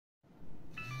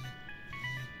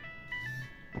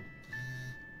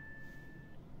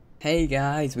Hey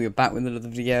guys, we are back with another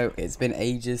video. It's been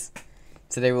ages.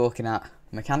 Today we're looking at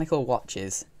mechanical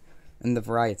watches and the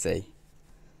variety.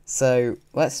 So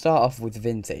let's start off with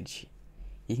vintage.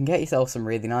 You can get yourself some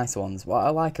really nice ones. What I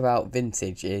like about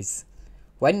vintage is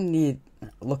when you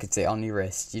look at it on your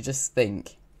wrist, you just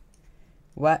think,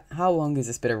 how long has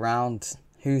this been around?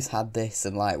 Who's had this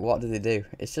and like what do they do?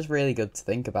 It's just really good to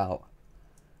think about.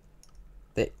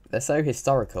 They're so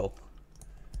historical.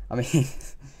 I mean,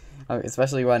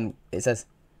 especially when it says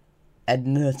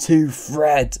Edna to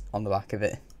Fred on the back of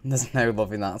it. There's no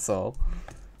love in that at all.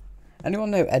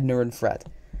 Anyone know Edna and Fred?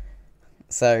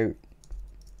 So,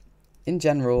 in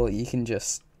general, you can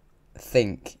just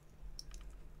think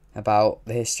about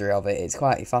the history of it. It's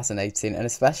quite fascinating, and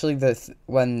especially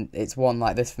when it's one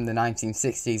like this from the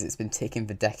 1960s, it's been ticking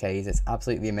for decades. It's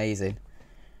absolutely amazing.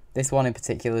 This one in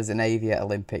particular is an Avia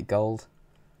Olympic Gold.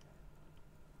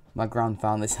 My gran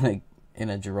found this in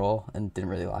a drawer and didn't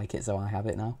really like it, so I have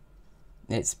it now.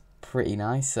 It's pretty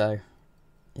nice, so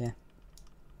yeah.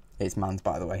 It's man's,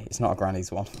 by the way. It's not a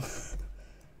granny's one.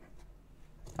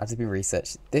 Had to be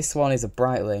researched. This one is a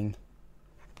Breitling.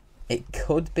 It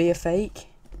could be a fake,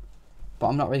 but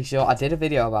I'm not really sure. I did a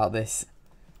video about this.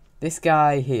 This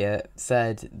guy here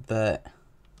said that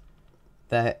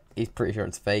he's pretty sure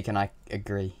it's fake, and I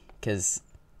agree, because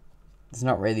there's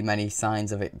not really many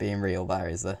signs of it being real there,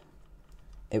 is there?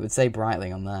 It would say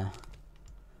Breitling on there.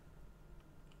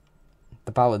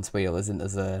 The balance wheel isn't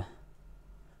as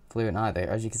fluent either.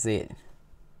 As you can see, if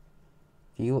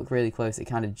you look really close, it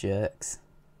kind of jerks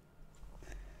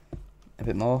a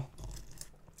bit more.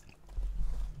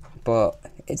 But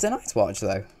it's a nice watch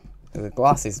though. The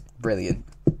glass is brilliant.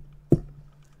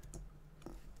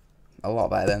 A lot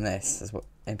better than this,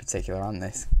 in particular, on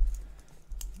this.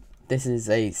 This is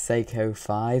a Seiko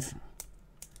 5.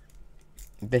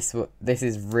 This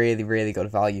is really, really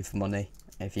good value for money.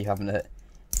 If you haven't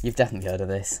you've definitely heard of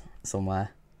this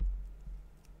somewhere.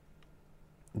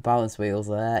 The balance wheel's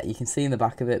there. You can see in the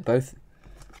back of it, both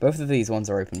of these ones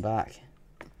are open back.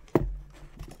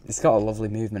 It's got a lovely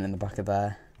movement in the back of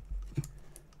there.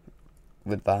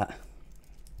 With that.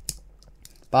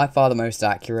 By far the most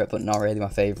accurate, but not really my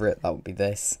favourite. That would be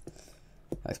this.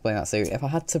 I'll explain that soon. If I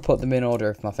had to put them in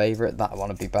order of my favourite, that one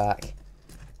would be back.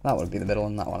 That would be the middle,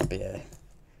 and that one would be here.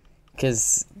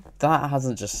 Because that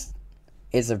hasn't just...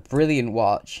 It's a brilliant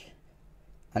watch,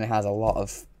 and it has a lot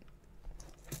of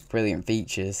brilliant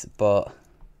features, but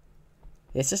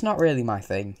it's just not really my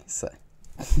thing. So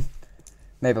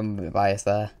maybe I'm a bit biased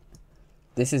there.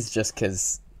 This is just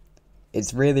because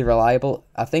it's really reliable.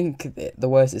 I think the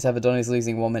worst it's ever done is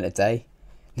losing 1 minute a day.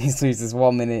 This loses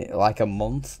 1 minute like a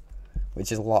month,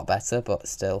 which is a lot better, but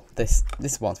still, this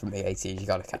one's from the 80s. You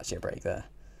got to catch your break there.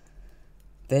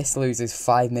 This loses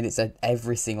 5 minutes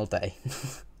every single day.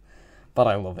 But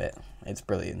I love it. It's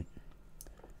brilliant.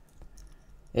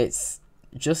 It's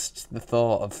just the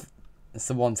thought of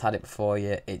someone's had it before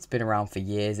you. It's been around for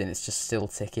years and it's just still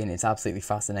ticking. It's absolutely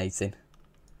fascinating.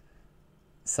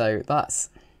 So that's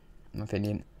my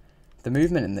opinion. The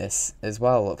movement in this as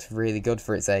well looks really good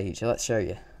for its age. Let's show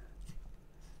you.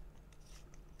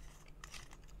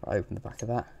 I open the back of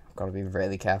that. I've got to be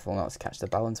really careful not to catch the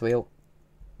balance wheel.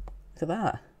 Look at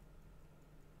that.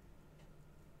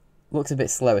 Looks a bit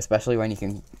slow, especially when you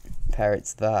can compare it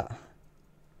to that.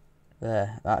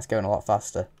 There, that's going a lot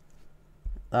faster.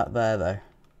 That there, though,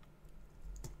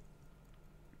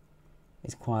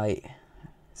 is quite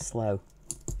slow.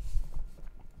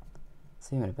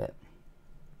 Zoom in a bit.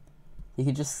 You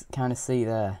can just kind of see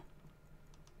there.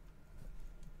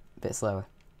 A bit slower.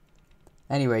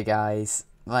 Anyway, guys,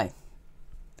 like,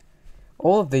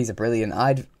 all of these are brilliant.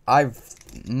 I'd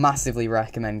massively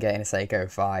recommend getting a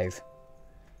Seiko 5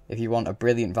 if you want a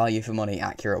brilliant value for money,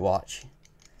 accurate watch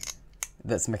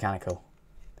that's mechanical.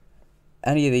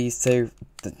 Any of these two,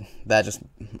 they're just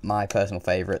my personal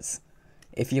favourites.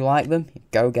 If you like them,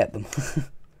 go get them.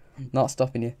 Not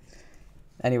stopping you.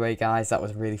 Anyway, guys, that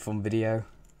was a really fun video.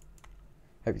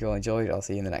 Hope you all enjoyed. I'll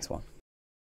see you in the next one.